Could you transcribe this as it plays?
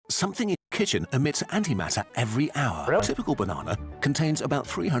Something in the kitchen emits antimatter every hour. Really? A typical banana contains about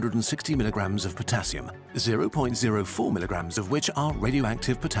 360 milligrams of potassium, 0.04 milligrams of which are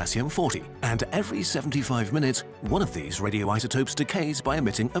radioactive potassium-40. And every 75 minutes, one of these radioisotopes decays by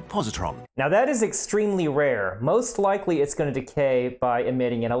emitting a positron. Now that is extremely rare. Most likely it's going to decay by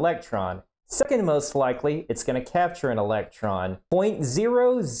emitting an electron. Second most likely, it's going to capture an electron.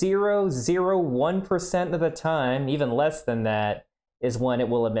 0.0001% of the time, even less than that, is when it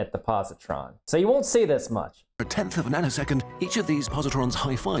will emit the positron. So you won't see this much. For a tenth of a nanosecond, each of these positrons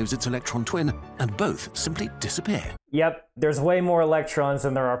high-fives its electron twin, and both simply disappear. Yep, there's way more electrons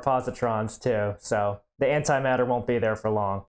than there are positrons too, so the antimatter won't be there for long.